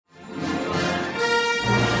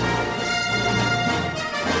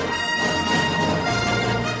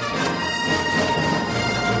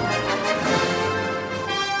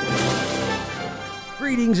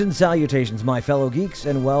Greetings and salutations, my fellow geeks,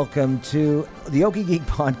 and welcome to the Okie Geek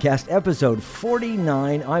Podcast, episode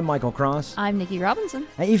 49. I'm Michael Cross. I'm Nikki Robinson.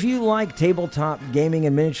 And if you like tabletop gaming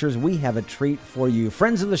and miniatures, we have a treat for you.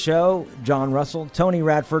 Friends of the show, John Russell, Tony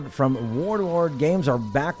Radford from Warlord Games are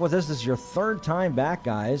back with us. This is your third time back,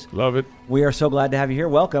 guys. Love it. We are so glad to have you here.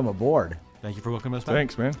 Welcome aboard. Thank you for welcoming us back.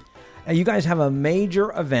 Thanks, man. You guys have a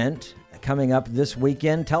major event coming up this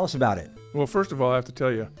weekend. Tell us about it. Well, first of all, I have to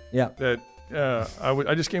tell you Yeah. that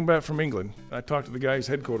I just came back from England. I talked to the guy's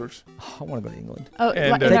headquarters. Oh, I want to go to England. Oh,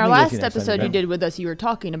 And, in Take our me with last you next episode time, you did with us, you were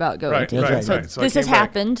talking about going Right, to That's right, right. So right. So I this came has back.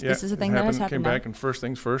 happened. Yeah, This is a it thing that has happened. happened Came now. back, and first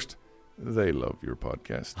things first, they love your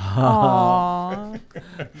podcast. Aww.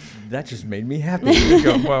 That just made me happy. There you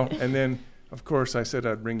go. Well, and then, of course, I said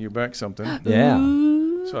I'd bring you back something. Yeah.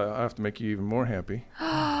 So I have to make you even more happy. What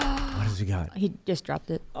has he got? He just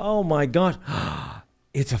dropped it. Oh my God.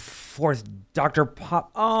 It's a fourth Dr.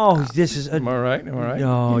 Pop. Oh, this is a. Am I right? Am I right?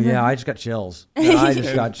 Oh, yeah. I just got chills. I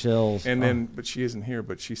just got chills. And then, but she isn't here,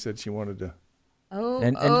 but she said she wanted to.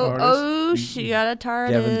 And She got a TARDIS.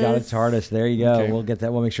 Devin got a TARDIS. There you go. Okay. We'll get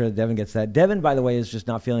that. We'll make sure that Devin gets that. Devin, by the way, is just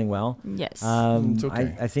not feeling well. Yes. It's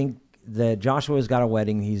okay. I think that Joshua's got a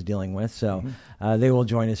wedding he's dealing with, so they will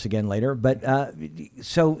join us again later. But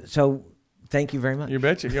so thank you very much. You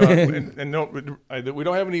betcha. You know, and no, we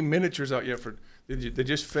don't have any miniatures out yet for. They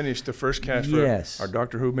just finished the first cast for Yes. our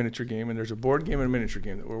Doctor Who miniature game, and there's a board game and a miniature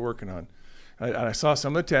game that we're working on. I saw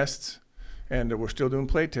some of the tests, and we're still doing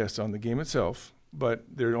play tests on the game itself, but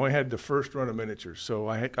they only had the first run of miniatures, so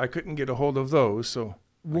I couldn't get a hold of those. So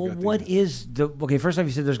Well, what is the... Okay, first off,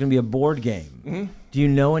 you said there's going to be a board game. Mm-hmm. Do you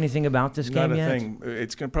know anything about this not game a yet? thing.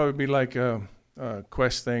 It's going to probably be like a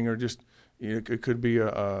quest thing, or just it could be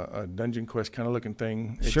a dungeon quest kind of looking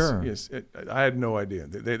thing. Sure. Yes, I had no idea.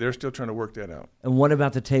 They're still trying to work that out. And what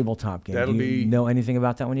about the tabletop game? That'll Do you be- know anything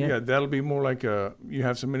about that one yet? Yeah, that'll be more like you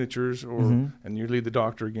have some miniatures, or and you lead the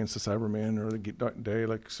Doctor against the Cybermen or the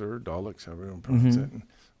Daleks or Daleks, however you pronounce it,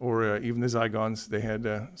 or even the Zygons. They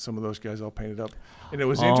had some of those guys all painted up, and it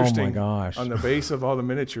was interesting. Oh my gosh! On the base of all the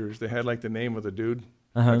miniatures, they had like the name of the dude,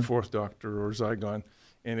 like Fourth Doctor or Zygon,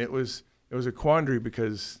 and it was a quandary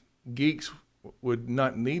because geeks would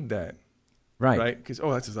not need that. Right, because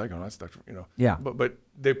that's a Zygon, that's Doctor, Yeah. But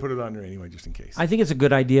they put it on there anyway, just in case. I think it's a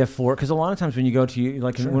good idea because a lot of times when you go to,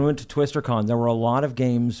 when we went to TwisterCon, there were a lot of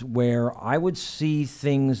games where I would see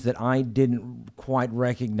things that I didn't quite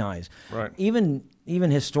recognize. Right. Even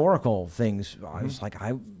historical things. I was like,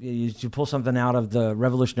 you pull something out of the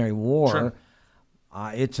Revolutionary War. Sure.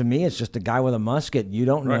 To me, it's just a guy with a musket. You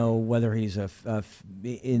don't Right. know whether he's in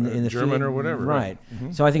the German field. or whatever, Right.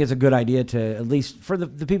 right. So I think it's a good idea to, at least for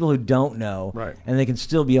the people who don't know, Right. and they can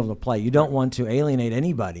still be able to play. You don't want to alienate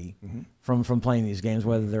anybody from playing these games,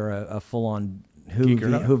 whether they're a full-on Geek or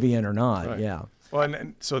not. Whovian or not. Right. Yeah. Well,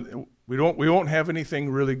 and so we won't have anything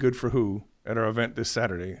really good for Who at our event this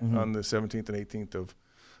Saturday on the 17th and 18th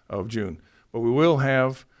of June, but we will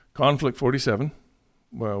have Conflict 47.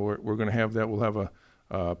 Well, we're going to have that. We'll have a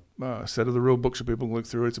set of the rule books so people can look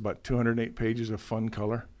through. It's about 208 pages of fun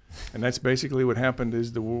color, and that's basically what happened.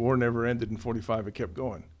 Is the war never ended in 45? It kept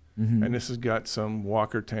going, and this has got some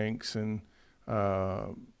Walker tanks and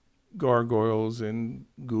gargoyles and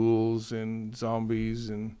ghouls and zombies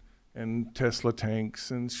and Tesla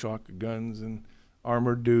tanks and shotguns and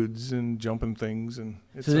armored dudes and jumping things. And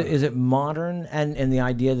it's So is it modern and the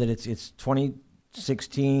idea that it's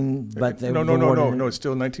 2016, but the no. It's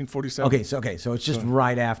still 1947. So it's just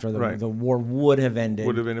right after Right. the war would have ended.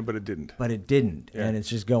 Would have ended, but it didn't. But it didn't, Yeah. and it's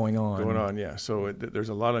just going on. Going on, yeah. So there's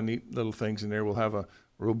a lot of neat little things in there. We'll have a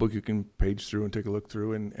rule book you can page through and take a look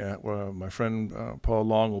through. And my friend Paul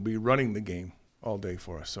Long will be running the game all day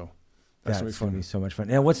for us. So that's That's going going to be to so much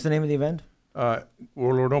fun. And what's the name of the event? be fun.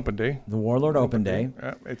 Warlord Open Day. The Warlord Open Day.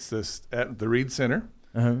 It's this at the Reed Center.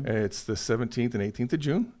 Uh-huh. It's the 17th and 18th of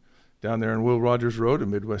June down there on Will Rogers Road in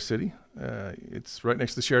Midwest City. It's right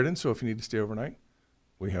next to the Sheridan, so if you need to stay overnight,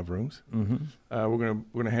 we have rooms. We're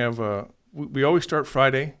gonna have we always start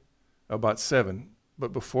Friday about 7,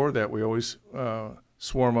 but before that we always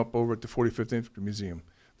swarm up over at the 45th Infantry Museum.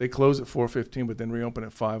 They close at 4:15, but then reopen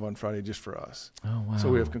at 5 on Friday just for us. Oh, wow. So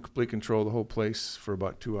we have complete control of the whole place for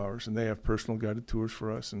about 2 hours, and they have personal guided tours for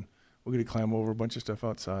us, and we get to climb over a bunch of stuff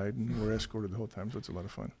outside, and we're escorted the whole time, so it's a lot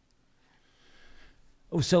of fun.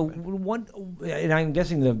 So what? And I'm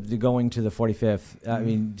guessing the going to the 45th. I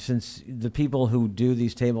mean, since the people who do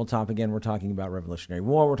these tabletop, again, we're talking about Revolutionary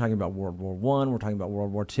War, we're talking about World War I, we're talking about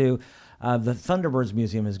World War II. The Thunderbirds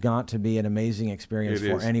Museum has got to be an amazing experience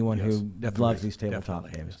for anyone who loves these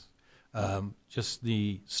tabletop games. Just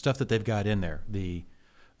the stuff that they've got in there, the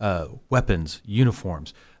weapons,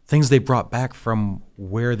 uniforms, things they brought back from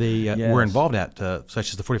where they were Yes. involved at,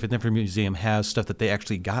 such as the 45th Infantry Museum has stuff that they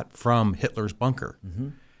actually got from Hitler's bunker.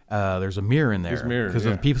 There's a mirror in there. There's mirrors, because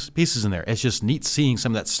yeah. of the pieces in there. It's just neat seeing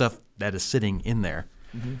some of that stuff that is sitting in there.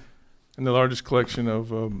 And the largest collection of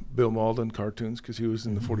Bill Malden cartoons, because he was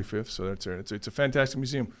in the 45th, so that's there. It's a fantastic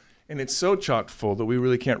museum. And it's so chock full that we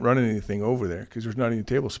really can't run anything over there because there's not any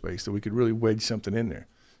table space that we could really wedge something in there.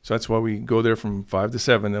 So that's why we go there from 5 to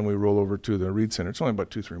 7, then we roll over to the Reed Center. It's only about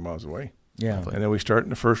 2-3 miles away. Yeah. And then we start in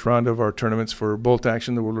the first round of our tournaments for Bolt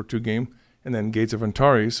Action, the World War II game, and then Gates of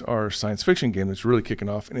Antares, our science fiction game that's really kicking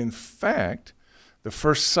off. And in fact, the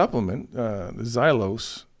first supplement, the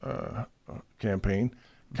Xylos campaign,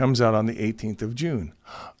 comes out on the 18th of June.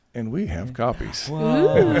 And we have copies.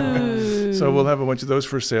 Ooh. So we'll have a bunch of those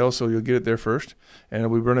for sale, so you'll get it there first.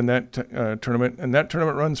 And we're running that tournament. And that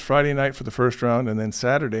tournament runs Friday night for the first round, and then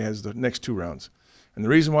Saturday has the next 2 rounds. And the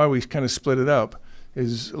reason why we kind of split it up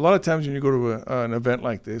is a lot of times when you go to an event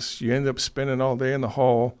like this, you end up spending all day in the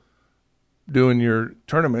hall doing your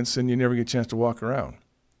tournaments, and you never get a chance to walk around.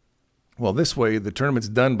 Well, this way, the tournament's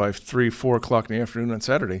done by 3, 4 o'clock in the afternoon on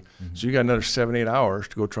Saturday, so you got another 7, 8 hours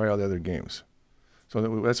to go try all the other games. So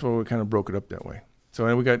that's why we kind of broke it up that way. So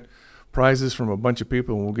and we got prizes from a bunch of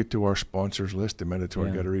people, and we'll get to our sponsors list, the mandatory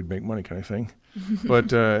Yeah. got to read, make money kind of thing.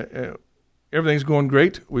 But everything's going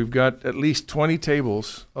great. We've got at least 20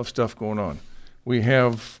 tables of stuff going on. We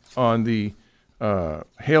have on the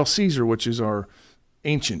Hail Caesar, which is our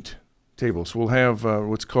ancient tables. We'll have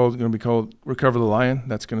what's going to be called Recover the Lion.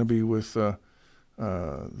 That's going to be with the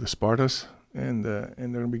Spartas, and they're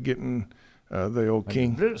going to be getting the old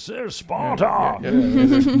king. This is Sparta.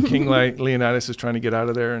 And King Leonidas is trying to get out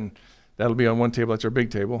of there, and that'll be on one table. That's our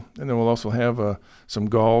big table. And then we'll also have some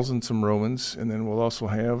Gauls and some Romans, and then we'll also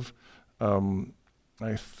have,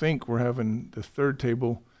 I think we're having the third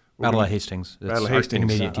table. Battle of Hastings. That's Battle of our Hastings.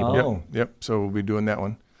 intermediate table. Oh. Yep. So we'll be doing that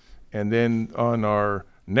one. And then on our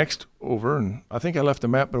next over, and I think I left a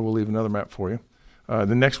map, but we'll leave another map for you.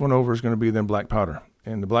 The next one over is going to be then Black Powder.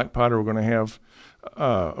 And the Black Powder, we're going to have,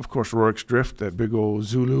 of course, Rorik's Drift, that big old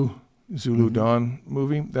Zulu Dawn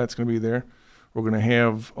movie. That's going to be there. We're going to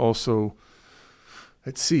have also,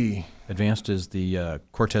 let's see. Advanced is the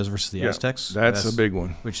Cortez versus the Yeah, Aztecs. That's a big one.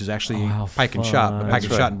 Which is actually Oh, how pike and shot, but fun. pike That's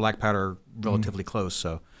and right. shot and Black Powder are relatively close.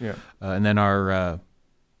 So, Yeah. and then our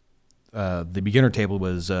the beginner table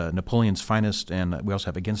was Napoleon's Finest, and we also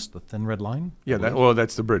have Against the Thin Red Line. Yeah,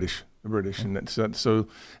 that's the British. And that's so.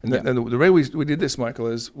 And, Yeah. and the way we did this, Michael,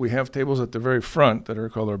 is we have tables at the very front that are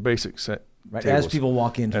called our basic set Right. tables. As people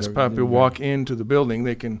walk into As people walk into the building,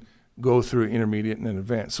 they can go through intermediate and then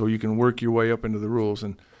advanced. So you can work your way up into the rules.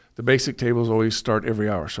 And the basic tables always start every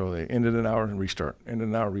hour. So they end at an hour and restart, end at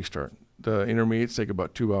an hour, restart. The intermediates take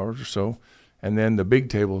about 2 hours or so. And then the big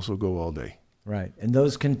tables will go all day. Right, and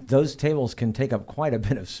those tables can take up quite a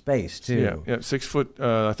bit of space too. Yeah, 6 foot.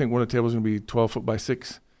 I think one of the tables is going to be 12 foot by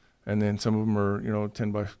 6. And then some of them are,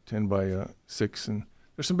 10 by 6. And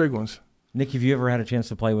there's some big ones. Nick, have you ever had a chance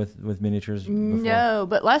to play with miniatures before? No,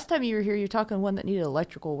 but last time you were here, you were talking one that needed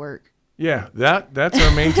electrical work. Yeah, that's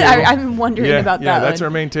our main table. I'm wondering about that. Yeah, that's one.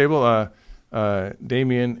 our main table.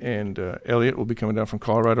 Damien and Elliot will be coming down from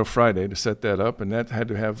Colorado Friday to set that up, and that had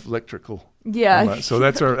to have electrical. Yeah. So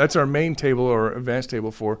that's our main table or advanced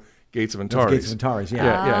table for Gates of Antares. Gates of Antares, yeah.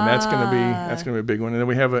 Yeah, and that's gonna be a big one. And then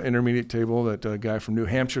we have an intermediate table that a guy from New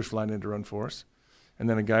Hampshire's flying in to run for us, and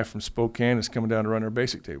then a guy from Spokane is coming down to run our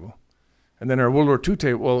basic table. And then our World War II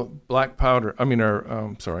table,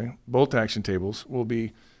 our bolt action tables will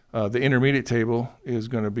be, the intermediate table is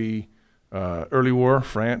going to be early war,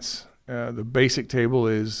 France. The basic table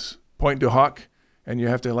is Point du Hoc, and you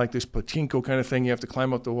have to, like this pachinko kind of thing, you have to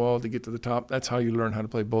climb up the wall to get to the top. That's how you learn how to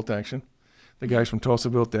play bolt action. The guys from Tulsa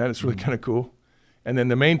built that. It's really kind of cool. And then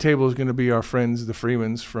the main table is going to be our friends, the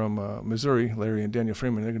Freemans from Missouri, Larry and Daniel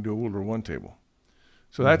Freeman. They're going to do a World War I table.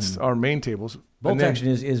 So that's our main tables. Bolt And then- action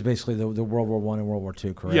is basically the World War I and World War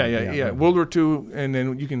II, correct? Yeah. Right. World War II, and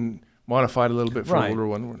then you can modify it a little bit for Right.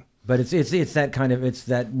 World War I. But it's that kind of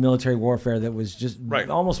that military warfare that was just Right.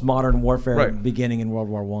 almost modern warfare Right. beginning in World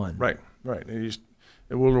War I. Right. And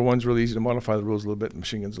World War I's really easy to modify the rules a little bit. The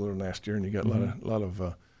machine gun's a little nastier, and you got a lot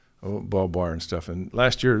of barbed wire and stuff. And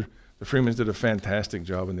last year, the Freemans did a fantastic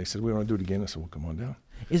job, and they said, we want to do it again. I said, well, come on down.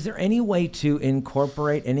 Is there any way to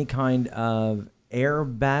incorporate any kind of air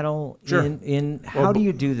battle Sure. in how do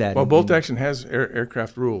you do that? Well, in- bolt action has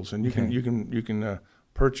aircraft rules, and you can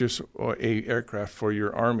purchase a aircraft for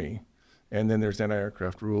your army, And then there's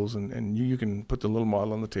anti-aircraft rules, and you can put the little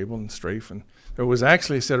model on the table and strafe. And there was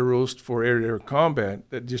actually a set of rules for air-to-air combat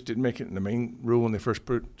that just didn't make it in the main rule when they first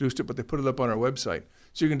produced it, but they put it up on our website.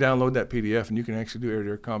 So you can download that PDF, and you can actually do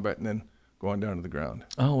air-to-air combat and then go on down to the ground.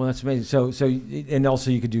 Oh, well, that's amazing. So, and also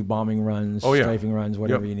you could do bombing runs, strafing runs,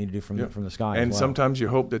 whatever you need to do from the sky. And as well. sometimes you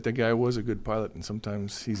hope that the guy was a good pilot, and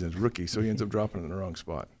sometimes he's a rookie, so he ends up dropping in the wrong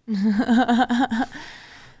spot.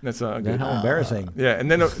 That's not good. How embarrassing. Yeah, and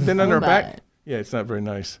then on our back. Yeah, it's not very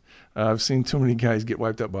nice. I've seen too many guys get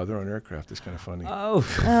wiped out by their own aircraft. It's kind of funny. Oh.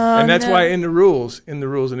 And that's why in the rules,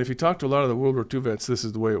 and if you talk to a lot of the World War II vets, this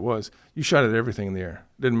is the way it was. You shot at everything in the air.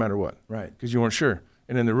 Didn't matter what. Right. Because you weren't sure.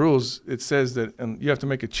 And in the rules, it says that you have to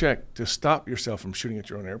make a check to stop yourself from shooting at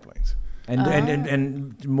your own airplanes.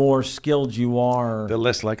 And more skilled you are, the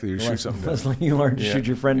less likely you shoot something down. less likely you learn to shoot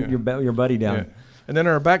your friend, your buddy down. Yeah. And then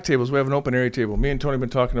our back tables, we have an open area table. Me and Tony have been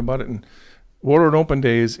talking about it, and Warlord Open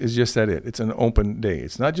Day is just that it. It's an open day.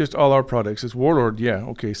 It's not just all our products. It's Warlord,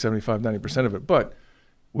 75, 90% of it. But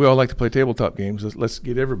we all like to play tabletop games. Let's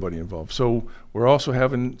get everybody involved. So we're also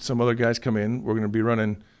having some other guys come in. We're going to be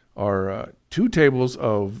running our 2 tables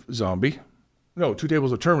of Zombie. No, 2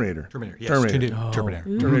 tables of Terminator. Yes. Terminator.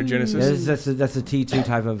 Terminator Genesis. That's a T2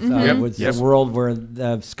 type of Yes. a world where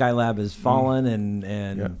Skylab has fallen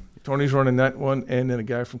and Tony's running that one, and then a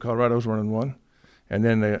guy from Colorado's running one. And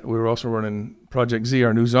then we were also running Project Z,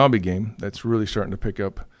 our new zombie game that's really starting to pick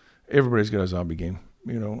up. Everybody's got a zombie game.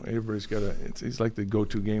 Everybody's got it's like the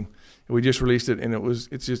go-to game. And we just released it, and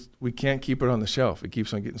it's just, we can't keep it on the shelf. It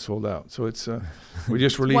keeps on getting sold out. So it's, we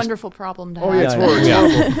just released. Wonderful problem to have. Oh, yeah, it's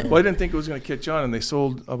horrible. Well, I didn't think it was going to catch on, and they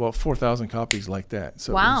sold about 4,000 copies like that.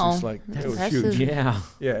 So wow. it was just like, it was huge. Yeah.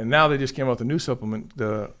 Yeah, and now they just came out with a new supplement,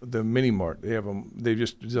 the Mini Mart. They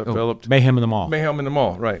just developed Mayhem in the Mall. Mayhem in the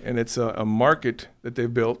Mall, right? And it's a market that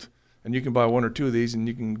they've built, and you can buy 1 or 2 of these, and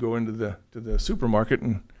you can go into the supermarket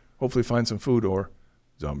and hopefully find some food or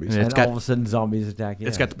zombies. And all of a sudden zombies attack. Yeah.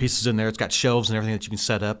 It's got the pieces in there. It's got shelves and everything that you can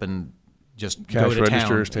set up and just cash go to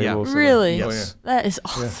registers, town. tables. Really? Yes. That is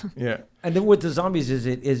awesome. Yeah. And then with the zombies, does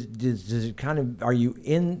it kind of, are you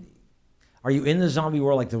in the zombie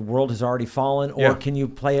world, like the world has already fallen, or can you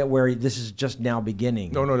play it where this is just now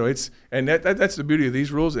beginning? No. That's the beauty of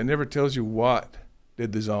these rules. It never tells you what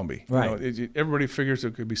did the zombie. Right. Everybody figures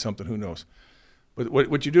it could be something. Who knows? But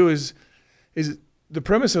what you do is the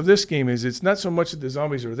premise of this game is it's not so much that the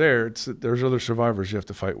zombies are there; it's that there's other survivors you have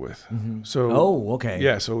to fight with. Mm-hmm. So, okay,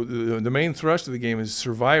 yeah. So the main thrust of the game is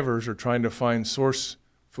survivors are trying to find source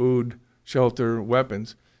food, shelter,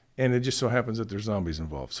 weapons, and it just so happens that there's zombies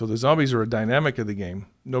involved. So the zombies are a dynamic of the game.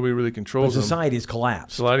 Nobody really controls them. Society is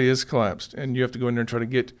collapsed. Society is collapsed, and you have to go in there and try to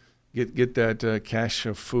get that cache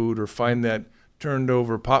of food or find that turned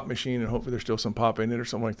over pop machine, and hopefully there's still some pop in it or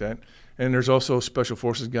something like that. And there's also special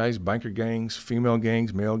forces guys, biker gangs, female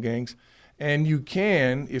gangs, male gangs. And you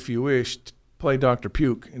can, if you wish, play Dr.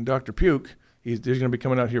 Puke. And Dr. Puke, he's going to be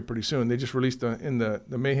coming out here pretty soon. They just released in the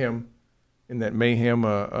Mayhem, in that Mayhem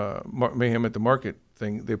at the Market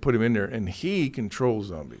thing, they put him in there, and he controls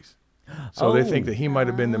zombies. So they think that he might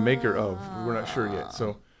have been the maker of. We're not sure yet.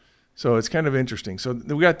 So it's kind of interesting. So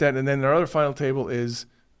we got that, and then our other final table is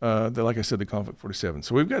like I said, the Conflict 47.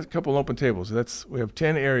 So we've got a couple open tables. We have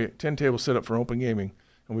 10 tables set up for open gaming,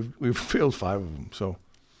 and we've filled 5 of them.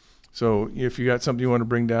 So if you got something you want to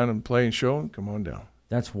bring down and play and show, come on down.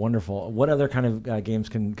 That's wonderful. What other kind of games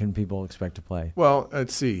can people expect to play? Well,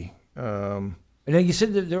 let's see. And then you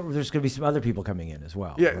said that there's going to be some other people coming in as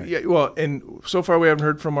well. Yeah, right? yeah. Well, and so far we haven't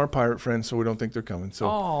heard from our pirate friends, so we don't think they're coming. So,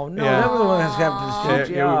 oh no, yeah. everyone has to have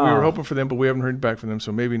to. We were hoping for them, but we haven't heard back from them.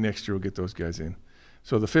 So maybe next year we'll get those guys in.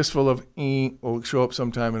 So the Fistful of will show up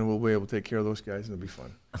sometime, and we'll be able to take care of those guys, and it'll be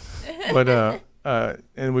fun. But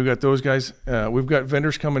and we've got those guys. We've got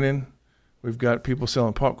vendors coming in. We've got people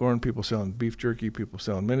selling popcorn, people selling beef jerky, people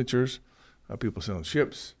selling miniatures, people selling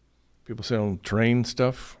ships, people selling terrain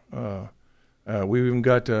stuff. We've even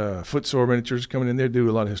got footsore miniatures coming in there, do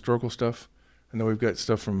a lot of historical stuff. And then we've got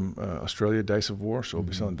stuff from Australia, Dice of War, so we'll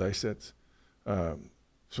be selling dice sets.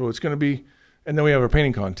 So it's going to be, and then we have our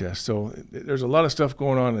painting contest. So there's a lot of stuff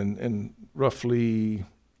going on in roughly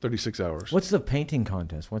 36 hours. What's the painting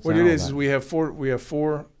contest? What it is we have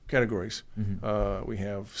four categories. Mm-hmm. We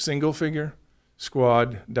have single figure,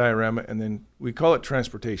 squad, diorama, and then we call it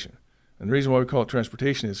transportation. And the reason why we call it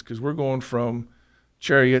transportation is because we're going from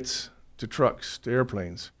chariots to trucks to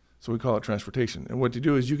airplanes. So we call it transportation. And what you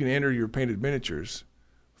do is you can enter your painted miniatures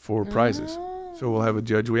for prizes. So we'll have a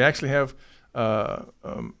judge. We actually have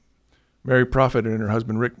Mary Prophet and her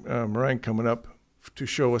husband Rick Moran coming up to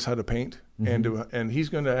show us how to paint. Mm-hmm. And he's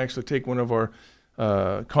going to actually take one of our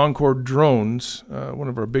Concorde drones, one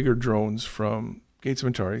of our bigger drones from Gates of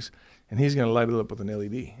Antares, and he's going to light it up with an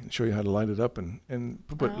LED and show you how to light it up and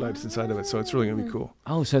put lights inside of it. So it's really going to be cool.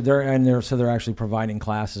 Oh, so they're actually providing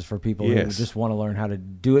classes for people who just want to learn how to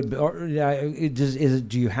do it. Or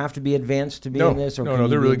do you have to be advanced to be in this? Or no,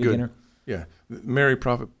 they're really good. Yeah, Mary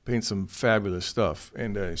Prophet paints some fabulous stuff,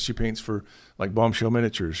 and she paints for like Bombshell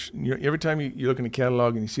Miniatures. Every time you look in the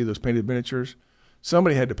catalog and you see those painted miniatures,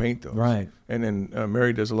 somebody had to paint those. Right. And then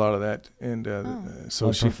Mary does a lot of that, and so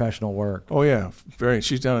like professional work. Oh yeah, very.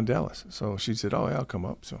 She's down in Dallas, so she said, "Oh yeah, I'll come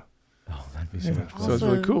up." So. Oh, that'd be so much fun. So it's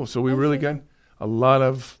really cool. So we really got a lot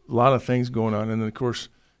of things going on, and then of course,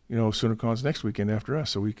 SoonerCon's next weekend after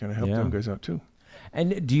us, so we kind of help them guys out too.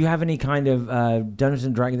 And do you have any kind of Dungeons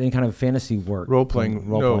and Dragons, any kind of fantasy work? Role playing?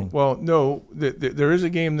 No. Well, no. There is a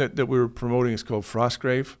game that we were promoting. It's called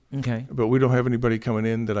Frostgrave. Okay. But we don't have anybody coming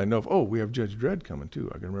in that I know of. Oh, we have Judge Dredd coming too.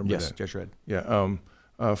 I can remember that. Yes, Judge Dredd. Yeah.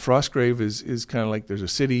 Frostgrave is kind of like there's a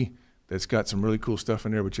city that's got some really cool stuff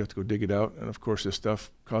in there, but you have to go dig it out. And of course, this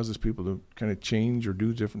stuff causes people to kind of change or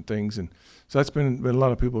do different things. And so that's been a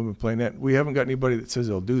lot of people have been playing that. We haven't got anybody that says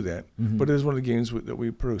they'll do that, but it is one of the games that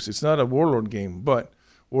we produce. It's not a Warlord game, but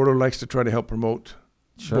Warlord likes to try to help promote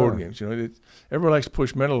board games. Everyone likes to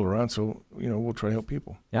push metal around, so we'll try to help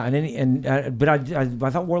people. Yeah, but I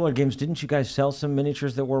thought Warlord games. Didn't you guys sell some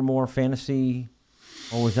miniatures that were more fantasy?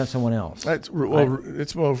 Or was that someone else? It's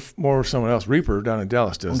more someone else. Reaper down in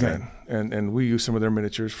Dallas does that, and we use some of their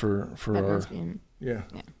miniatures for our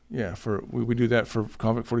we do that for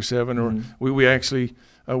Conflict 47, or we actually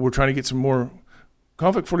we're trying to get some more.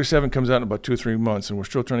 Conflict 47 comes out in about 2 or 3 months, and we're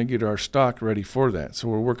still trying to get our stock ready for that. So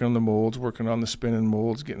we're working on the molds, working on the spinning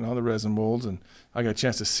molds, getting all the resin molds, and I got a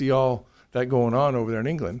chance to see all that going on over there in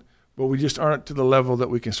England, but we just aren't to the level that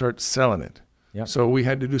we can start selling it. Yep. So we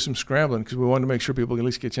had to do some scrambling because we wanted to make sure people could at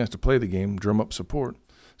least get a chance to play the game, drum up support.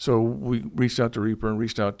 So we reached out to Reaper and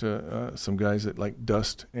reached out to some guys that like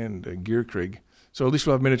Dust and Gearkrig. So at least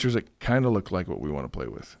we'll have miniatures that kind of look like what we want to play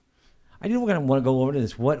with. I do want to go over to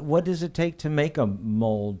this. What does it take to make a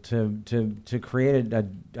mold to create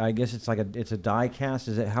I guess it's it's a die cast?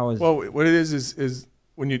 Is it how is? Well, what it is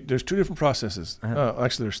when there's 2 different processes.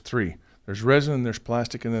 Actually, there's 3. There's resin, there's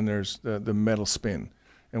plastic, and then there's the metal spin.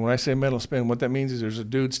 And when I say metal spin, what that means is there's a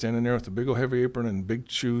dude standing there with a big old heavy apron and big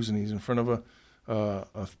shoes, and he's in front of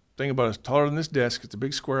a thing about as taller than this desk. It's a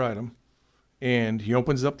big square item, and he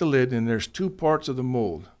opens up the lid, and there's 2 parts of the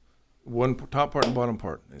mold, one top part and bottom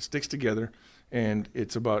part. It sticks together, and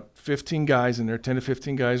it's about 15 guys in there, 10 to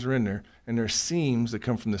 15 guys are in there, and there's seams that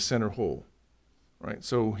come from the center hole. Right,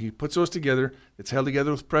 so he puts those together. It's held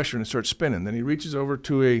together with pressure, and it starts spinning. Then he reaches over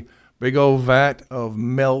to a big old vat of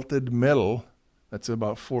melted metal. That's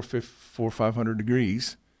about 400 or 500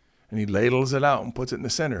 degrees, and he ladles it out and puts it in the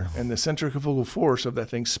center. And the centrifugal force of that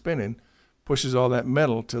thing spinning pushes all that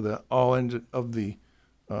metal to the all end of the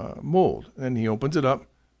mold. And he opens it up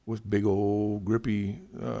with big old grippy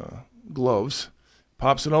gloves,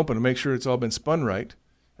 pops it open to make sure it's all been spun right,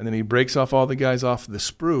 and then he breaks off all the guys off the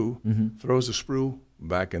sprue, throws the sprue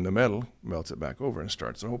back in the metal, melts it back over, and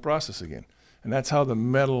starts the whole process again. And that's how the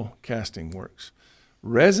metal casting works.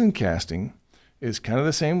 Resin casting is kind of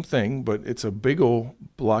the same thing, but it's a big old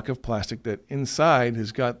block of plastic that inside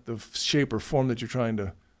has got the shape or form that you're trying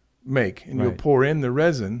to make. And you'll pour in the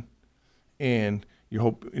resin, and you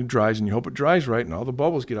hope it dries, and you hope it dries right, and all the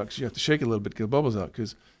bubbles get out, because you have to shake it a little bit to get the bubbles out.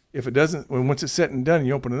 Because if it doesn't, once it's set and done, and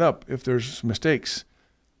you open it up, if there's mistakes,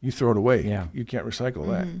 you throw it away. Yeah. You can't recycle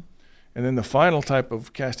that. And then the final type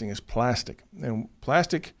of casting is plastic. And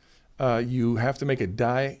plastic, you have to make a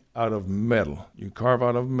die out of metal. You carve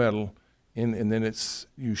out of metal, and then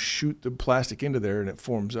you shoot the plastic into there, and it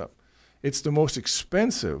forms up. It's the most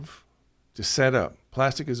expensive to set up.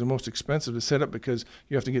 Plastic is the most expensive to set up because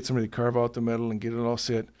you have to get somebody to carve out the metal and get it all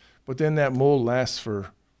set. But then that mold lasts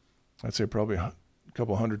for, I'd say, probably a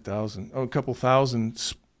couple thousand.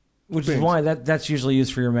 Which is why that's usually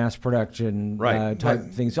used for your mass production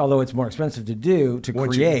type things. Although it's more expensive to do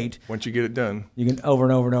create. Once you get it done, you can over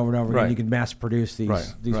and over and over and over again. You can mass produce these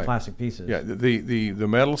plastic pieces. Yeah, the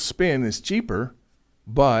metal spin is cheaper,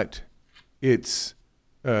 but it's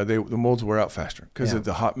the molds wear out faster because of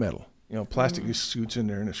the hot metal. Plastic just shoots in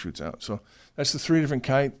there and it shoots out. So that's the 3 different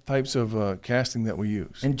types of casting that we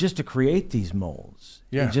use. And just to create these molds,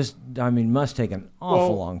 must take an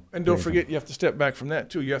awful long. And don't forget, you have to step back from that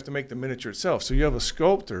too. You have to make the miniature itself. So you have a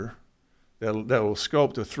sculptor that will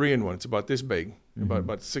sculpt a 3-in-1. It's about this big,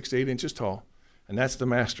 about 6 to 8 inches tall, and that's the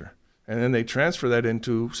master. And then they transfer that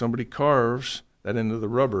into somebody carves that into the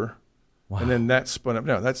rubber, and then that's spun up.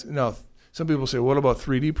 Now some people say, what about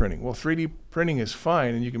 3D printing? Well, 3D printing is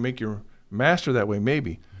fine, and you can make your master that way,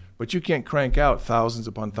 maybe. But you can't crank out thousands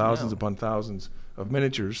upon thousands upon thousands of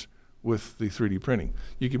miniatures with the 3D printing.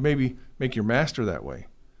 You could maybe make your master that way,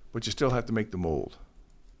 but you still have to make the mold.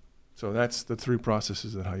 So that's the 3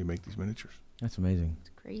 processes of how you make these miniatures. That's amazing.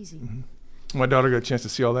 It's crazy. Mm-hmm. My daughter got a chance to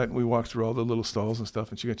see all that, and we walked through all the little stalls and stuff,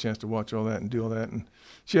 and she got a chance to watch all that and do all that, and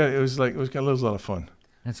it was a lot of fun.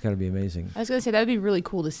 That's got to be amazing. I was gonna say that would be really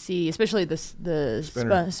cool to see, especially the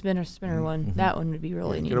spinner one. Mm-hmm. That one would be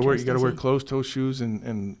really neat. You got to wear closed-toe shoes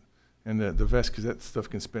and the vest, because that stuff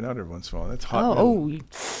can spin out every once in a while. That's hot.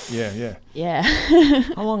 Yeah.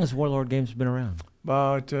 How long has Warlord Games been around?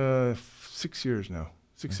 About 6 years now.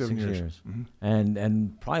 7 years. Mm-hmm.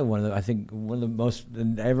 And probably one of the most.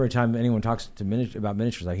 And every time anyone talks to about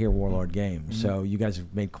miniatures, I hear Warlord Games. Mm-hmm. So you guys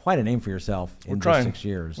have made quite a name for yourself in trying. just 6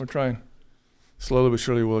 years. We're trying. Slowly but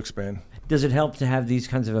surely, we'll expand. Does it help to have these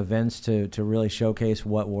kinds of events to really showcase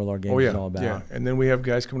what Warlord Games is all about? Yeah, and then we have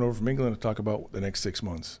guys coming over from England to talk about the next 6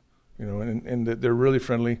 months. And they're really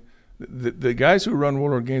friendly. The guys who run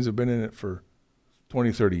Warlord Games have been in it for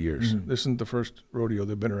 20, 30 years. Mm-hmm. This isn't the first rodeo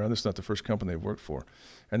they've been around. This is not the first company they've worked for.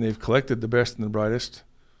 And they've collected the best and the brightest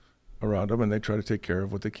around them, and they try to take care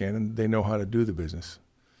of what they can, and they know how to do the business.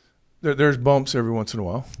 There's bumps every once in a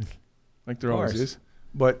while, like there always is.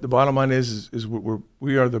 But the bottom line is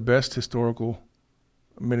we are the best historical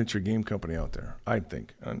miniature game company out there, I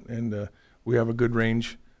think. And we have a good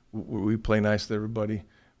range. We play nice with everybody.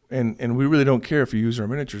 And we really don't care if you use our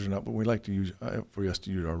miniatures or not, but we like to use for us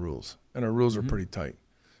to use our rules. And our rules are pretty tight.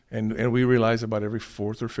 And we realize about every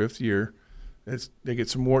 4th or 5th year they get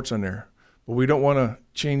some warts on there. But we don't want to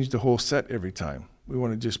change the whole set every time. We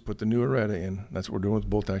want to just put the new errata in. That's what we're doing with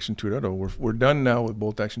Bolt Action 2.0. We're done now with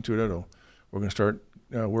Bolt Action 2.0. We're going to start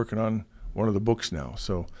working on one of the books now.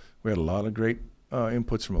 So we had a lot of great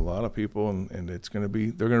inputs from a lot of people, and they're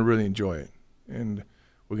going to really enjoy it. And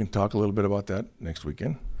we can talk a little bit about that next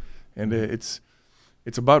weekend. And it's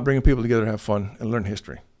about bringing people together to have fun and learn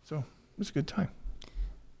history. So it's a good time.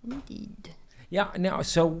 Indeed. Yeah. Now,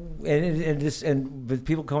 so and with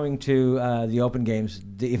people coming to the open games,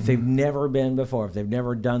 if they've never been before, if they've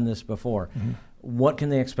never done this before, what can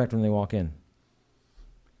they expect when they walk in?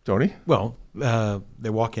 Tony? Well, they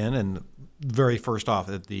walk in, and very first off,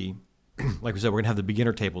 like we said, we're going to have the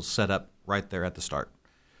beginner tables set up right there at the start.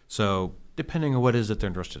 So depending on what it is that they're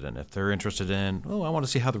interested in. If they're interested in, I want to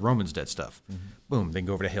see how the Romans did stuff, boom, they can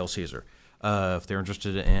go over to Hail Caesar. If they're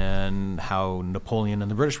interested in how Napoleon and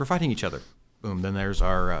the British were fighting each other, boom, then there's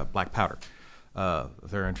our black powder. If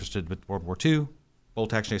they're interested with World War II,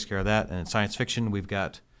 Bolt Action takes care of that. And in science fiction, we've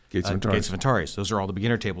got Gates of Antares. Those are all the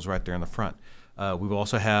beginner tables right there in the front. We will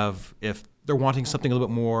also have, if they're wanting something a little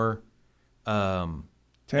bit more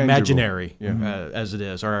imaginary, as it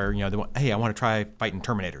is, or they want, hey, I want to try fighting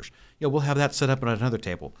Terminators. We'll have that set up at another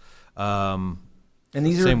table. And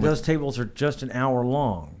those tables are just an hour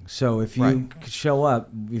long. So if you show up,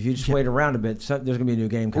 if you just wait around a bit, there's going to be a new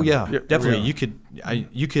game coming. Well, definitely.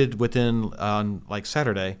 You could within on like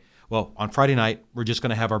Saturday. Well, on Friday night, we're just going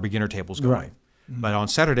to have our beginner tables going. Right. But on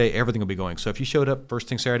Saturday, everything will be going. So if you showed up first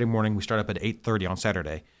thing Saturday morning, we start up at 8:30 on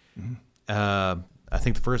Saturday. I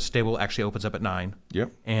think the first table actually opens up at 9.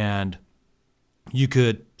 Yep. And you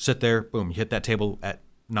could sit there, boom, you hit that table at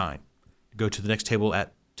 9. Go to the next table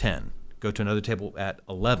at 10. Go to another table at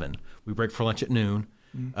 11. We break for lunch at noon.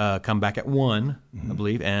 Come back at 1, I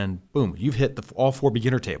believe, and boom, you've hit all 4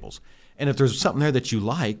 beginner tables. And if there's something there that you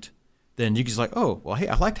liked, then you can just like, oh, well, hey,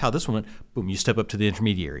 I liked how this one went. Boom, you step up to the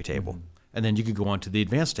intermediary table. And then you could go on to the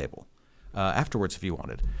advanced table afterwards if you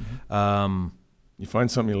wanted. You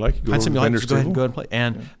find something you like, you go find to the vendor's go ahead table. and play.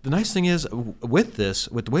 And the nice thing is, with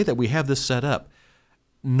the way that we have this set up,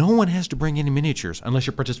 no one has to bring any miniatures unless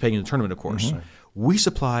you're participating in the tournament, of course. We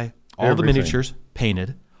supply all the miniatures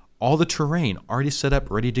painted, all the terrain already set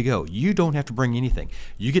up, ready to go. You don't have to bring anything.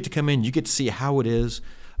 You get to come in, you get to see how it is.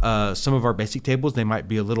 Some of our basic tables, they might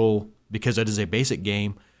be a little, because it is a basic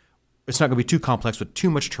game, it's not going to be too complex with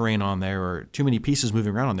too much terrain on there or too many pieces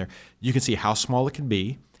moving around on there. You can see how small it can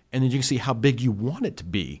be, and then you can see how big you want it to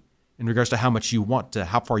be in regards to how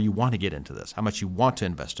far you want to get into this, how much you want to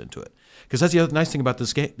invest into it. Because that's the other nice thing about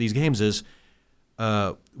these games is,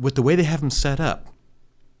 with the way they have them set up,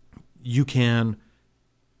 you can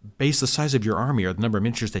base the size of your army or the number of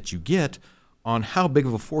miniatures that you get on how big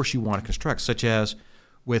of a force you want to construct. Such as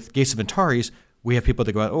with Gates of Antares, we have people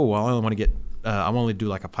that go out, oh, well, I only want to get, I only do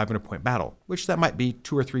like a 500-point battle, which that might be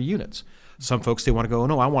 2 or 3 units. Some folks, they want to go,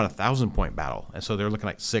 no, I want a 1,000-point battle. And so they're looking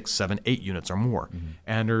like 6, 7, 8 units or more.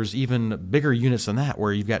 And there's even bigger units than that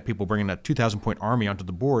where you've got people bringing a 2,000-point army onto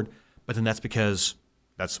the board, but then that's because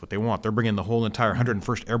that's what they want. They're bringing the whole entire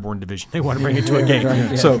 101st Airborne Division. They want to bring it to a game. Right,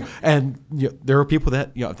 yeah. So, and there are people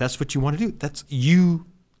that, if that's what you want to do, that's you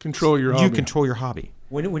control your hobby. You control your hobby.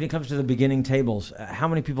 When it comes to the beginning tables, how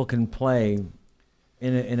many people can play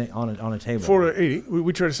on a table? 4 to 8.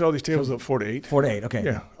 We try to sell these tables up 4 to 8. 4 to 8. Okay.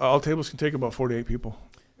 Yeah, all tables can take about 4 to 8 people.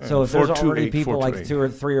 So if 4 there's to already 8, people 4 to like 8. 2 or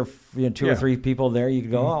 3 or two or three people there, you could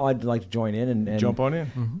go, oh, I'd like to join in and Jump on in.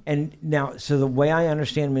 Mm-hmm. And now, so the way I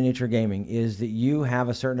understand miniature gaming is that you have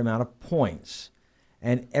a certain amount of points,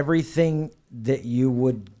 and everything that you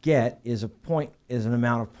would get is an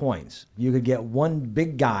amount of points. You could get one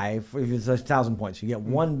big guy if it's 1,000 points. You get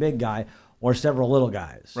one big guy or several little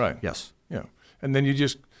guys. Right. Yes. Yeah. And then you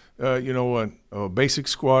just, a basic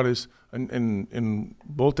squad is, in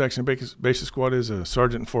bolt action, basic squad is a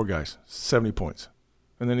sergeant and 4 guys, 70 points.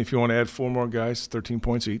 And then if you want to add 4 more guys, 13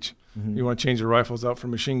 points each. Mm-hmm. You want to change the rifles out for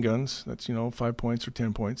machine guns, that's, 5 points or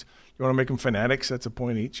 10 points. You want to make them fanatics, that's a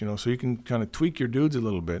point each, so you can kind of tweak your dudes a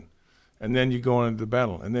little bit. And then you go into the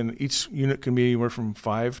battle. And then each unit can be anywhere from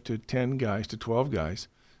 5 to 10 guys to 12 guys.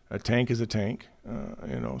 A tank is a tank,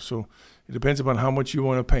 so it depends upon how much you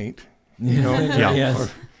want to paint,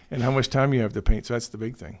 Yes. and how much time you have to paint. So that's the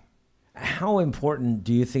big thing. How important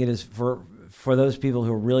do you think it is for those people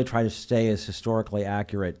who really try to stay as historically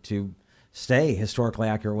accurate to stay historically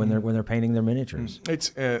accurate when they're painting their miniatures?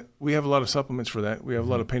 It's we have a lot of supplements for that. We have a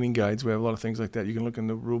lot of painting guides. We have a lot of things like that. You can look in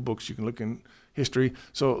the rule books. You can look in history.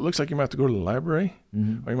 So it looks like you might have to go to the library, or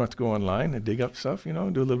you might have to go online and dig up stuff. Do a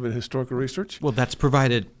little bit of historical research. Well, that's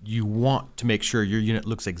provided you want to make sure your unit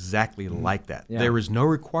looks exactly like that. Yeah. There is no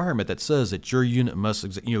requirement that says that your unit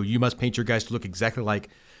must, you must paint your guys to look exactly like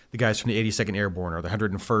the guys from the 82nd Airborne or the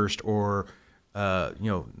 101st or,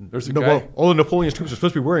 There's a guy. all the Napoleon's troops are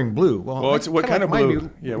supposed to be wearing blue. Well, it's what kind of blue?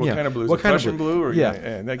 Yeah, what kind of blue? Is it Prussian blue? Or,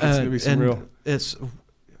 and that gets to be some real. It's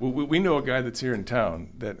We know a guy that's here in town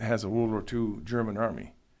that has a World War II German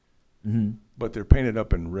army, Mm-hmm. but they're painted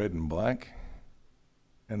up in red and black,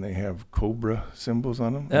 and they have Cobra symbols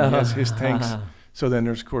on them. And he has his tanks. So then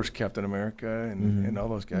there's, of course, Captain America and all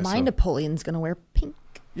those guys. My So- Napoleon's going to wear pink.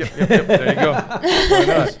 Yep. There you go. Why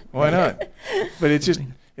not? Why not? But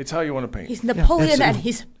it's how you want to paint. He's Napoleon that's- and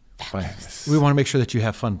he's Fine. we want to make sure that you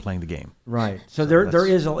have fun playing the game. Right. So that's-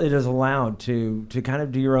 it is allowed to kind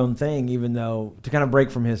of do your own thing, even though to kind of break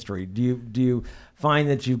from history. Do you find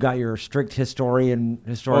that you've got your strict historian?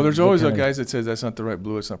 Well, there's always kind of- guys that says that's not the right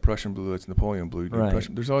blue. It's not Prussian blue. It's Napoleon blue. Right.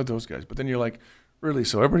 There's always those guys. But then you're like, really?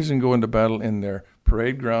 So everybody's going to go into battle in their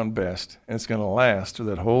parade ground best, and it's going to last through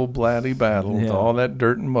that whole bloody battle with Yeah. all that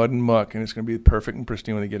dirt and mud and muck, and it's going to be perfect and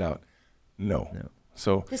pristine when they get out. No.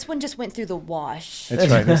 So This one just went through the wash. that's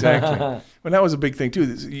right, exactly. Well, that was a big thing too.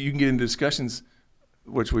 You can get into discussions,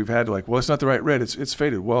 which we've had, like, well, it's not the right red. It's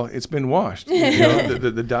faded. Well, it's been washed.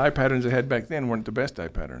 The dye patterns they had back then weren't the best dye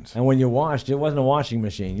patterns. And when you washed, it wasn't a washing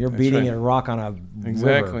machine. You're beating right. a rock on a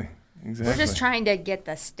Exactly. river. Exactly. We're just trying to get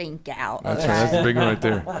the stink out. That's right. That's the big one right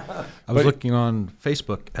there. I was looking on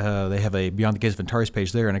Facebook. They have a Beyond the Gates of Antares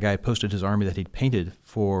page there, and a guy posted his army that he'd painted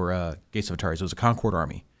for Gates of Antares. It was a Concord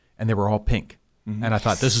army, and they were all pink. Mm-hmm. And I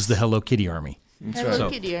thought, this is the Hello Kitty army. Hello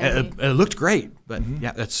Kitty army. It looked great, but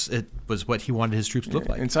it was what he wanted his troops to look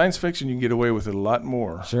like. In science fiction, you can get away with a lot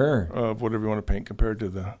more Sure. of whatever you want to paint compared to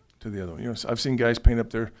the other one. So I've seen guys paint up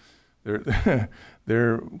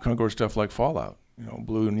their Concord stuff like Fallout,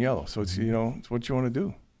 blue and yellow. So it's it's what you want to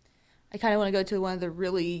do. I kind of want to go to one of the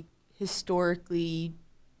really historically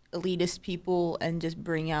elitist people and just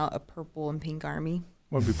bring out a purple and pink army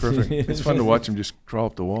Would be perfect. It's fun to watch them just crawl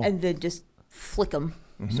up the wall. and then just flick them.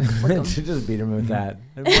 Just beat him with that.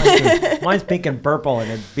 Mine's pink and purple,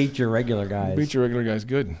 and it beat your regular guys. Beat your regular guys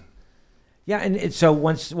good. Yeah, and so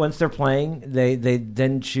once they're playing, they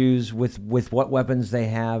then choose with what weapons they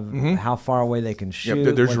have, how far away they can shoot.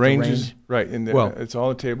 Yep, there's what the ranges, range. right? And it's on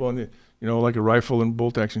the table, and like a rifle and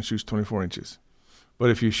bolt action shoots 24 inches. But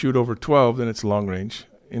if you shoot over 12, then it's long range.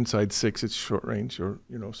 Inside 6, it's short range, or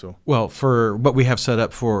so. Well, for what we have set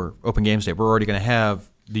up for Open Games Day, we're already going to have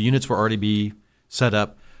the units will already be set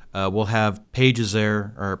up. We'll have pages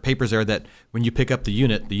there or papers there that when you pick up the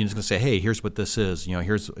unit's going to say, "Hey, here's what this is.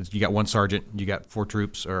 Here's you got 1 sergeant, you got 4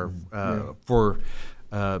 troops, or 4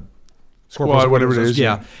 Squad, whatever it is.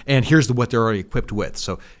 Yeah, and here's what they're already equipped with.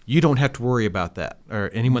 So you don't have to worry about that, or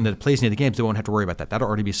anyone that plays any of the games, they won't have to worry about that. That'll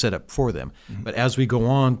already be set up for them. But as we go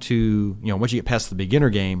on to, once you get past the beginner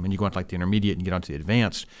game and you go on to like the intermediate and get onto the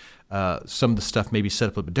advanced, some of the stuff may be set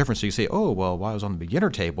up a little bit different. So you say, oh, well, while I was on the beginner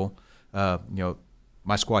table,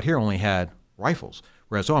 my squad here only had rifles.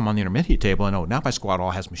 Whereas, I'm on the intermediate table, and now my squad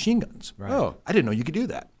all has machine guns. Right. Oh, I didn't know you could do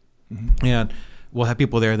that. And we'll have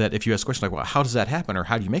people there that if you ask questions like, well, how does that happen or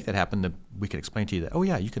how do you make that happen, that we can explain to you that, oh,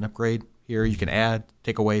 yeah, you can upgrade here, you can add,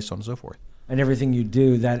 take away, so on and so forth. And everything you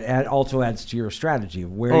do, that also adds to your strategy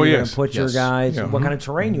of where Oh, you're yes. going to put your Yes. guys, Yeah. and what kind of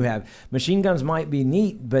terrain you have. Machine guns might be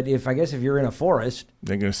neat, but if you're in a forest,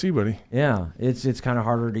 They ain't gonna see, buddy. yeah, it's kind of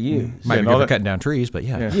harder to use. Might and be all good for that- cutting down trees, but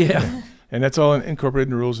yeah. Yeah. Yeah. And that's all incorporated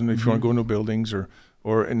in the rules. And if you want to go into buildings and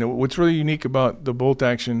what's really unique about the bolt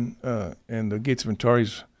action and the Gates of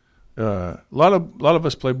Antares, a lot of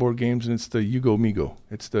us play board games, and it's the you go me go.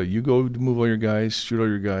 It's the you go to move all your guys, shoot all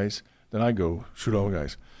your guys, then I go shoot all the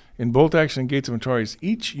guys. In bolt action and Gates of Antares,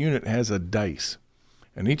 each unit has a dice,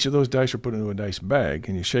 and each of those dice are put into a dice bag,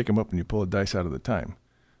 and you shake them up and you pull a dice out at a time.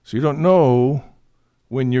 So you don't know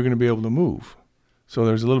when you're going to be able to move. So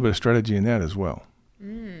there's a little bit of strategy in that as well.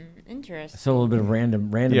 Interesting. So a little bit of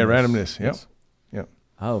randomness. Yeah, randomness. Yep. Yes. Yep.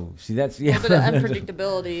 Oh, see, that's A little bit of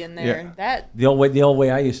unpredictability in there. Yeah. That The old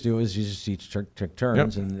way I used to do it was you just each took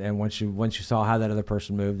turns, and once you saw how that other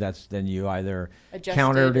person moved, then you either Adjusted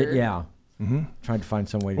countered it, or- yeah, Mm-hmm. tried to find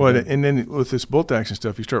some way to Well, do it. and then with this bolt action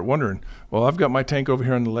stuff, you start wondering, well, I've got my tank over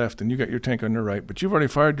here on the left, and you got your tank on the right, but you've already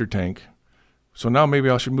fired your tank. So now maybe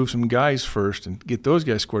I should move some guys first and get those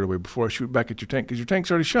guys squared away before I shoot back at your tank, because your tank's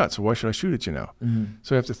already shot, so why should I shoot at you now? Mhm.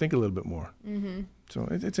 So you have to think a little bit more. So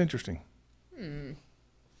it's interesting.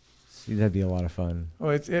 See, that'd be a lot of fun. Oh,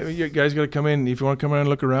 you guys got to come in. If you want to come in and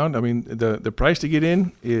look around, I mean, the price to get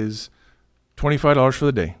in is $25 for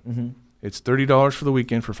the day. Mm-hmm. It's $30 for the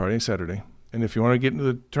weekend for Friday and Saturday. And if you want to get into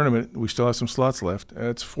the tournament, we still have some slots left.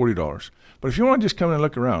 It's $40. But if you want to just come in and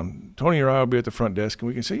look around, Tony or I will be at the front desk, and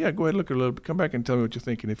we can say, yeah, go ahead, look a little bit. Come back and tell me what you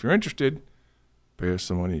think. And if you're interested, pay us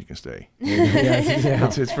some money, you can stay. Yeah.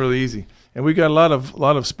 It's really easy. And we got a lot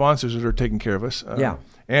of sponsors that are taking care of us. Yeah.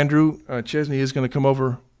 Andrew Chesney is going to come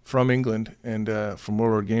over from England and from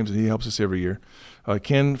Warlord Games, and he helps us every year.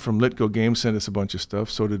 Ken from Litgo Games sent us a bunch of stuff.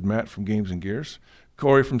 So did Matt from Games and Gears.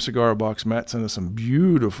 Corey from Cigar Box. Matt sent us some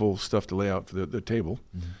beautiful stuff to lay out for the table.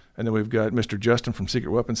 Mm-hmm. And then we've got Mr. Justin from Secret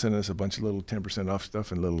Weapons sending us a bunch of little 10% off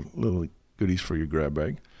stuff and little goodies for your grab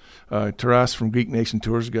bag. Taras from Geek Nation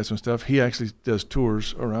Tours got some stuff. He actually does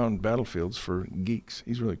tours around battlefields for geeks.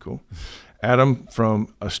 He's really cool. Adam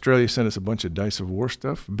from Australia sent us a bunch of Dice of War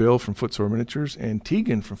stuff. Bill from Footsore Miniatures and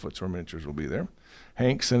Tegan from Footsore Miniatures will be there.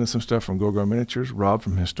 Hank sent us some stuff from Gogar Miniatures. Rob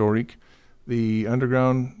from Historique. The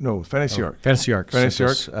Fantasy Arc. Fantasy Arc.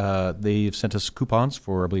 Fantasy They've sent us coupons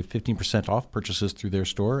for, I believe, 15% off purchases through their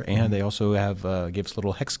store, and they also have gave us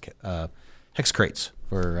little hex crates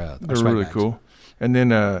for our They're swag really bags. cool. And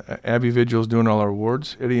then Abby Vigil's doing all our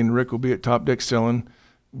awards. Eddie and Rick will be at Top Deck selling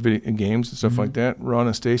games and stuff like that. Ron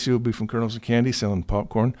and Stacy will be from Kernels of Candy selling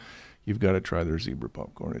popcorn. You've got to try their zebra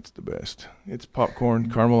popcorn. It's the best. It's popcorn,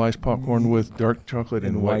 caramelized popcorn with dark chocolate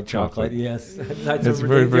and white chocolate. Yes, It's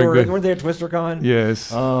very, very good. Were they at TwisterCon?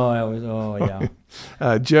 Yes.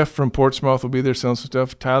 Yeah. Jeff from Portsmouth will be there selling some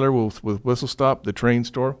stuff. Tyler with Whistle Stop, the train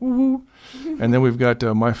store. Woo-hoo. And then we've got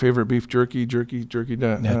my favorite beef jerky.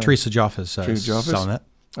 Teresa Jaffa's selling that.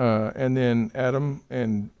 And then Adam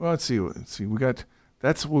and let's see. We got.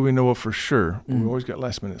 That's what we know of for sure. We've always got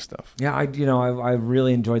last minute stuff. Yeah, I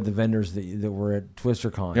really enjoyed the vendors that were at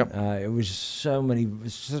TwisterCon. Yep. It was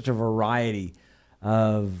such a variety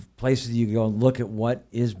of places you could go and look at what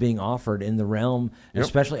is being offered in the realm, Yep.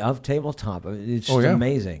 especially of tabletop. It's just yeah.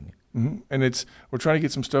 amazing. Mm-hmm. And we're trying to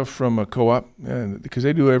get some stuff from a co-op because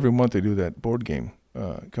they do every month. They do that board game.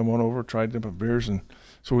 Come on over, try different beers, and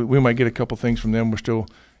so we might get a couple things from them. We're still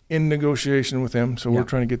in negotiation with them, so we're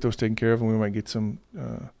trying to get those taken care of, and we might get some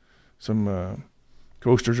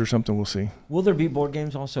coasters or something. We'll see. Will there be board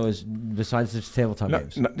games also, besides just tabletop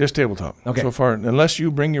games? Not just tabletop. Okay. So far, unless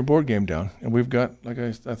you bring your board game down, and we've got,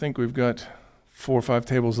 I think we've got 4 or 5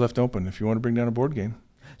 tables left open. If you want to bring down a board game.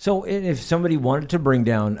 So if somebody wanted to bring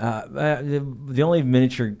down the only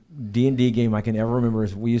miniature D&D game I can ever remember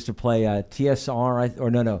is we used to play TSR it's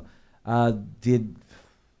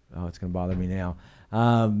going to bother me now.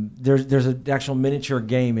 There's an actual miniature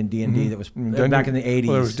game in D&D that was back in the 80s.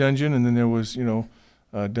 Well, there was Dungeon, and then there was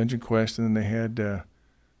Dungeon Quest, and then they had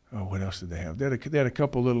what else did they have? They had a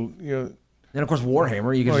couple little And of course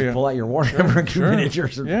Warhammer. You can just pull out your Warhammer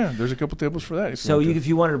miniatures. Yeah, there's a couple tables for that. If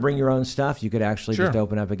you wanted to bring your own stuff, you could actually just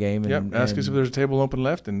open up a game. And ask us if there's a table open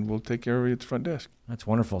left, and we'll take care of you at the front desk. That's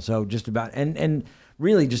wonderful. So just about and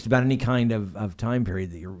really just about any kind of time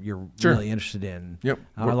period that you're really interested in. Yep.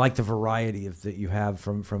 I like the variety that you have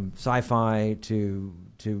from sci-fi to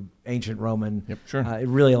ancient Roman. Yep. Sure. It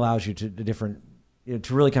really allows you to different.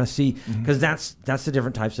 To really kind of see, because that's the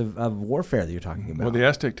different types of warfare that you're talking about. Well, the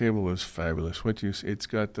Aztec table is fabulous. It's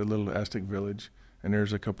got the little Aztec village, and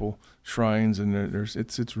there's a couple shrines, and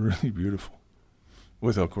it's really beautiful.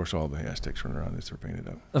 with, of course, all the Aztecs running around that are painted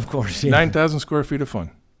up. Of course, yeah. 9,000 square feet of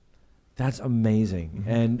fun. That's amazing.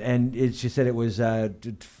 And she said it was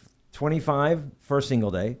 $25 for a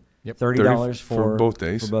single day. Yep. $30 for both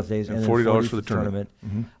days. For both days, and then $40 for the tournament.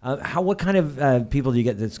 What kind of people do you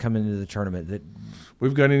get that's coming into the tournament? That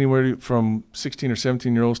We've got anywhere from 16 or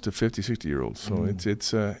 17-year-olds to 50, 60-year-olds. So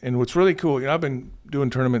it's and what's really cool, I've been doing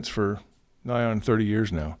tournaments for nigh on 30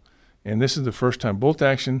 years now, and this is the first time. Bolt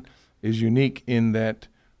action is unique in that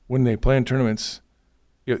when they play in tournaments,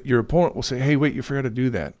 your opponent will say, "Hey, wait, you forgot to do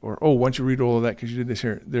that," or "Oh, why don't you read all of that because you did this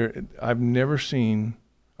here." I've never seen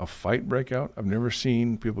a fight break out. I've never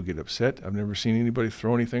seen people get upset. I've never seen anybody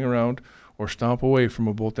throw anything around or stomp away from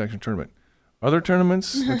a bolt action tournament. Other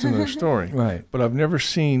tournaments, that's another story. Right. But I've never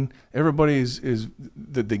seen everybody is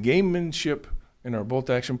the gamemanship in our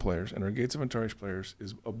bolt action players and our Gates of Antares players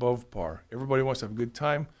is above par. Everybody wants to have a good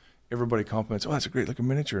time. Everybody compliments. Oh, that's a great looking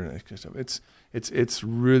miniature and that kind of stuff. It's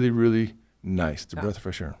really, really nice. It's a breath of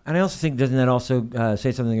fresh air. And I also think, doesn't that also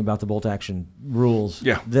say something about the bolt action rules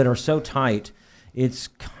that are so tight? It's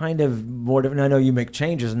kind of more different. I know you make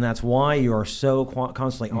changes, and that's why you are so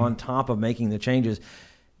constantly on top of making the changes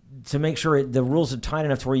to make sure the rules are tight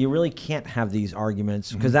enough to where you really can't have these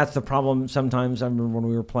arguments, because that's the problem sometimes. I remember when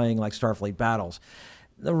we were playing like Starfleet Battles,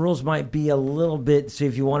 the rules might be a little bit, so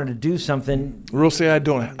if you wanted to do something, rules say I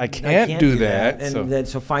can't do that. And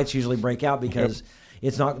so fights usually break out because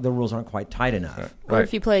it's not, the rules aren't quite tight enough. Right. Or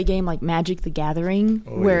if you play a game like Magic the Gathering,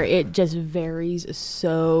 where it just varies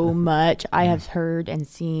so much. I have heard and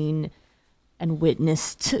seen and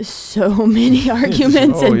witnessed so many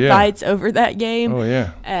arguments and fights over that game. Oh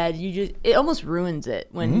yeah. And it almost ruins it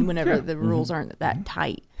whenever the rules aren't that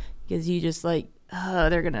tight, because you just like,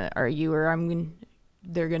 oh, they're gonna argue, or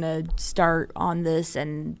they're gonna start on this,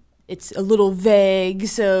 and it's a little vague,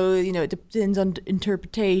 so it depends on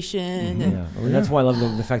interpretation. Yeah, that's why I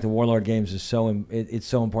love the fact that Warlord Games is it's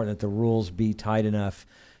so important that the rules be tight enough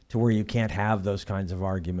to where you can't have those kinds of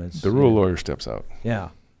arguments. The rule lawyer steps out. Yeah.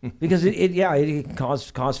 Because it can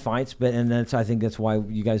cause fights, and I think that's why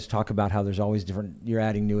you guys talk about how there's always different. You're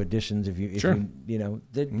adding new additions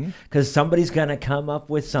because somebody's gonna come up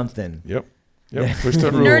with something. Yep.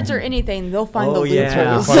 Nerds or anything, they'll find the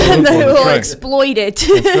loopholes and they will exploit it.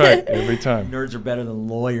 That's right, every time. Nerds are better than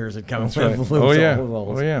lawyers at coming up with loopholes.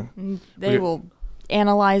 Oh yeah. They will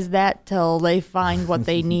analyze that till they find what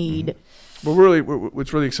they need. But really,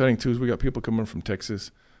 what's really exciting too is we got people coming from Texas,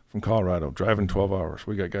 from Colorado, driving 12 hours.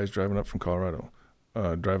 We got guys driving up from Colorado,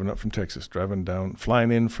 driving up from Texas, driving down,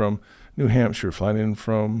 flying in from New Hampshire, flying in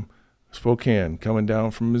from Spokane, coming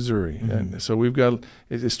down from Missouri. And so we've got,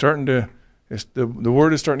 it's starting to, the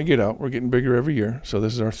word is starting to get out. We're getting bigger every year. So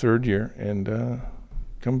this is our third year, and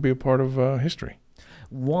come be a part of history.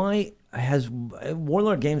 Why has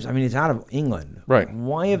Warlord Games, it's out of England. Right.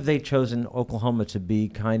 Why have they chosen Oklahoma to be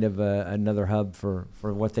kind of another hub for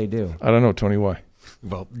what they do? I don't know, Tony, why?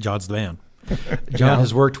 Well, John's the man. John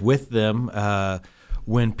has worked with them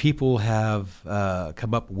when people have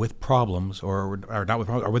come up with problems or not with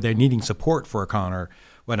problems, or when they're needing support for a con or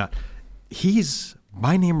whatnot. He's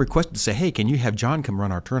by name requested to say, hey, can you have John come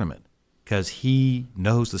run our tournament? Because he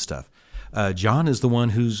knows the stuff. John is the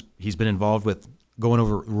one he's been involved with going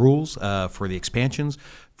over rules for the expansions,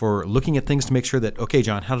 for looking at things to make sure that, okay,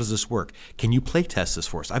 John, how does this work? Can you play test this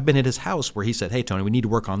for us? I've been at his house where he said, hey, Tony, we need to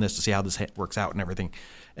work on this to see how this works out and everything.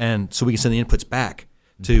 And so we can send the inputs back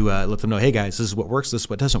to let them know, hey, guys, this is what works, this is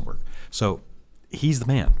what doesn't work. So he's the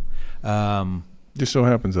man. Just so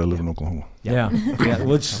happens I live in Oklahoma. Yeah,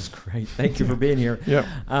 which is great. Thank you for being here. Yeah.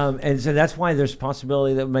 And so that's why there's a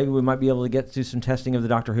possibility that maybe we might be able to get to some testing of the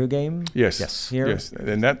Doctor Who game. Yes. Here? Yes.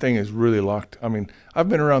 And that thing is really locked. I've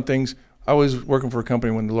been around things. I was working for a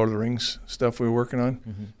company when the Lord of the Rings stuff we were working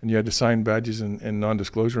on, and you had to sign badges and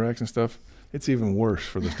non-disclosure acts and stuff. It's even worse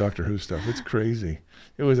for this Doctor Who stuff. It's crazy.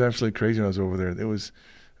 It was absolutely crazy when I was over there. It was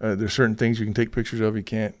there's certain things you can take pictures of. You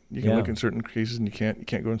can look in certain cases, and you can't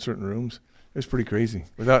go in certain rooms. It's pretty crazy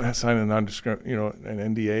without signing an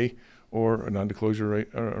NDA or a non-disclosure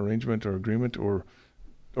arrangement or agreement or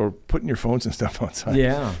putting your phones and stuff outside.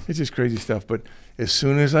 Yeah, it's just crazy stuff. But as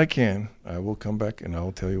soon as I can, I will come back and I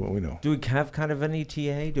will tell you what we know. Do we have kind of an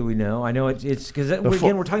ETA? Do we know? I know it's because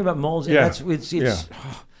again we're talking about molds. And I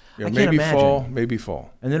can't imagine. Maybe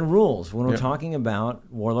fall. And then rules. When we're talking about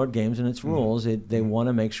Warlord Games and its rules, they want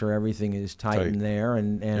to make sure everything is tight in there,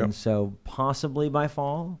 and so possibly by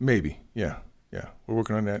fall. Maybe, yeah. We're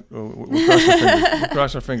working on that. We'll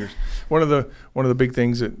cross our fingers. One of the big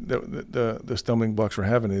things that the stumbling blocks we're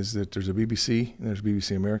having is that there's a BBC and there's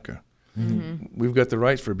BBC America. We've got the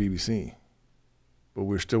rights for BBC, but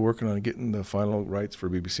we're still working on getting the final rights for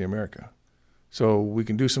BBC America. So we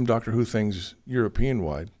can do some Doctor Who things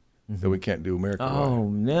European-wide that we can't do American-wide. Oh,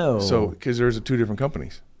 no. So, because there's two different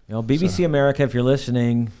companies. You know, BBC America, if you're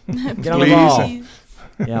listening, get on the Please. ball.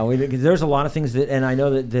 Yeah, cause there's a lot of things that, and I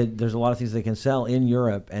know that there's a lot of things they can sell in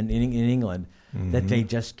Europe and in England that they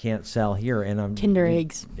just can't sell here. And I'm Kinder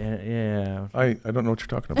eggs. I don't know what you're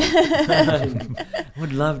talking about.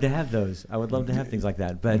 would love to have those. I would love to have things like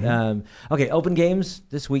that. But okay, open games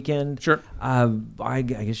this weekend. Sure. I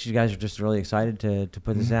guess you guys are just really excited to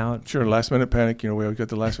put this out. Sure. Last minute panic. We got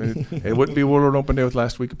the last minute. It wouldn't be Warlord Open Day with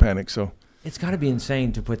last week of panic. So. It's got to be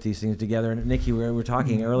insane to put these things together. And Nikki, we were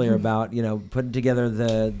talking earlier about putting together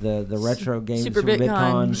the retro game, Super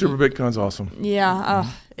BitCon. Super BitCon's awesome. Yeah,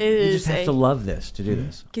 it You is. just have to love this to do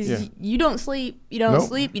this. Because you don't sleep. You don't Nope.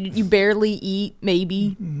 sleep. You barely eat,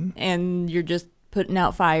 maybe, and you're just putting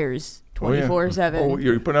out fires 24/7. Oh,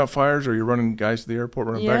 you're putting out fires, or you're running guys to the airport,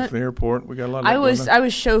 running back from the airport. We got a lot of that going on. I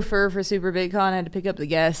was chauffeur for Super BitCon. I had to pick up the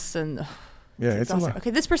guests and. Yeah, it's a awesome. lot.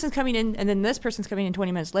 Okay, this person's coming in, and then this person's coming in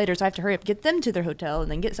 20 minutes later, so I have to hurry up, get them to their hotel,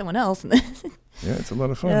 and then get someone else. And then Yeah, it's a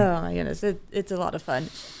lot of fun. oh my goodness, it's a lot of fun.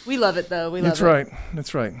 We love it though. We love That's it. right.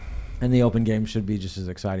 That's right. And the open game should be just as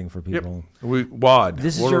exciting for people. Yep. WOD.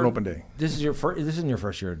 This is Warlord your Open Day. This is your first. This isn't your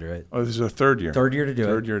first year to do it. Oh, this is our third year. Third year to do it.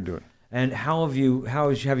 Third year to do it. And how have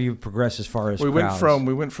you progressed as far as We crowds?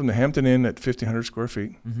 went from the Hampton Inn at 1,500 square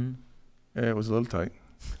feet. Mm-hmm. Yeah, it was a little tight.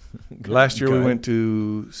 Last year we Good. went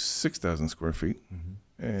to 6,000 square feet,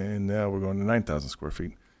 and now we're going to 9,000 square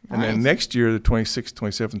feet. And then next year, the 26th,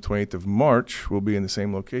 27th, 28th of March, we'll be in the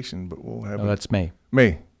same location, but we'll have that's May.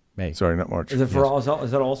 May. May. Sorry, not March. Is it for all? Is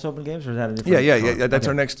that also open games, or is that a different? Yeah. That's Okay.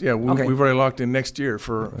 our next. Yeah, Okay. we've already locked in next year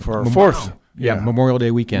for our fourth. Yeah, Memorial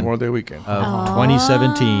Day weekend Memorial Day weekend. of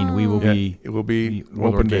 2017. We will be It will be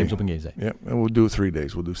Warlord Open Day. Games Open Games Day. Yeah, and we'll do 3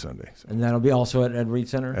 days. We'll do Sunday. So. And that'll be also at Reed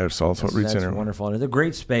Center. At Salt Reed Center. That's wonderful. And it's a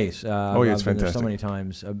great space. It's I've been there so fantastic. many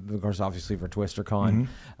times. Of course, obviously for TwisterCon.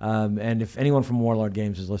 And if anyone from Warlord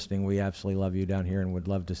Games is listening, we absolutely love you down here and would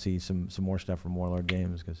love to see some more stuff from Warlord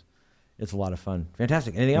Games because it's a lot of fun.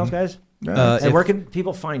 Fantastic. Anything else, guys? And where can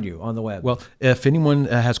people find you on the web? Well, if anyone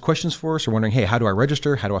has questions for us or wondering, hey, how do I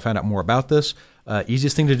register? How do I find out more about this?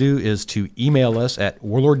 Easiest thing to do is to email us at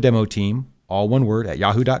warlorddemoteam, all one word, at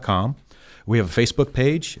yahoo.com. We have a Facebook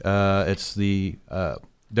page. It's the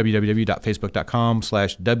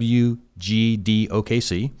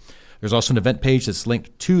www.facebook.com/WGDOKC. There's also an event page that's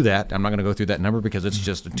linked to that. I'm not going to go through that number because it's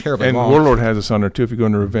just terribly And long. Warlord has us on there too. If you go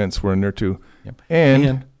into events, we're in there too. Yep.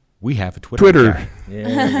 And we have a Twitter. account. Yeah,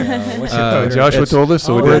 there you go. What's your Twitter? Joshua told us,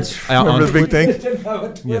 so we did. that's Remember the big thing?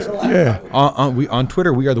 Yes. Yeah, On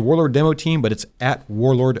Twitter, we are the Warlord Demo Team, but it's at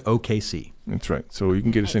Warlord OKC. that's right. So you can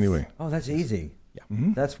get us anyway. Oh, that's easy. Yeah.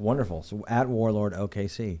 That's wonderful. So at Warlord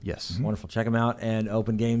OKC. Yes. Wonderful. Check them out. And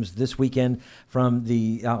open games this weekend from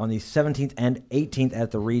the on the 17th and 18th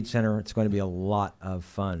at the Reed Center. It's going to be a lot of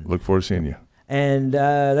fun. Look forward to seeing you. And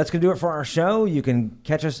that's going to do it for our show. You can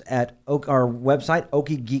catch us at our website,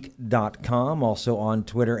 okiegeek.com, also on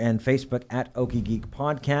Twitter and Facebook at Okie Geek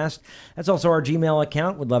Podcast. That's also our Gmail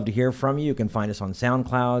account. Would love to hear from you. You can find us on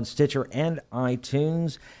SoundCloud, Stitcher, and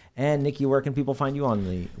iTunes. And Nikki, where can people find you on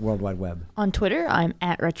the World Wide Web? On Twitter, I'm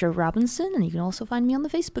at Retro Robinson, and you can also find me on the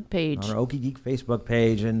Facebook page. On our Okie Geek Facebook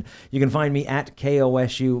page. And you can find me at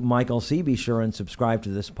KOSU Michael C. Be sure and subscribe to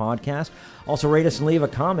this podcast. Also, rate us and leave a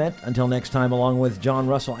comment. Until next time, along with John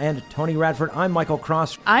Russell and Tony Radford, I'm Michael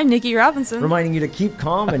Cross, I'm Nikki Robinson. reminding you to keep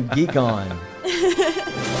calm and geek on.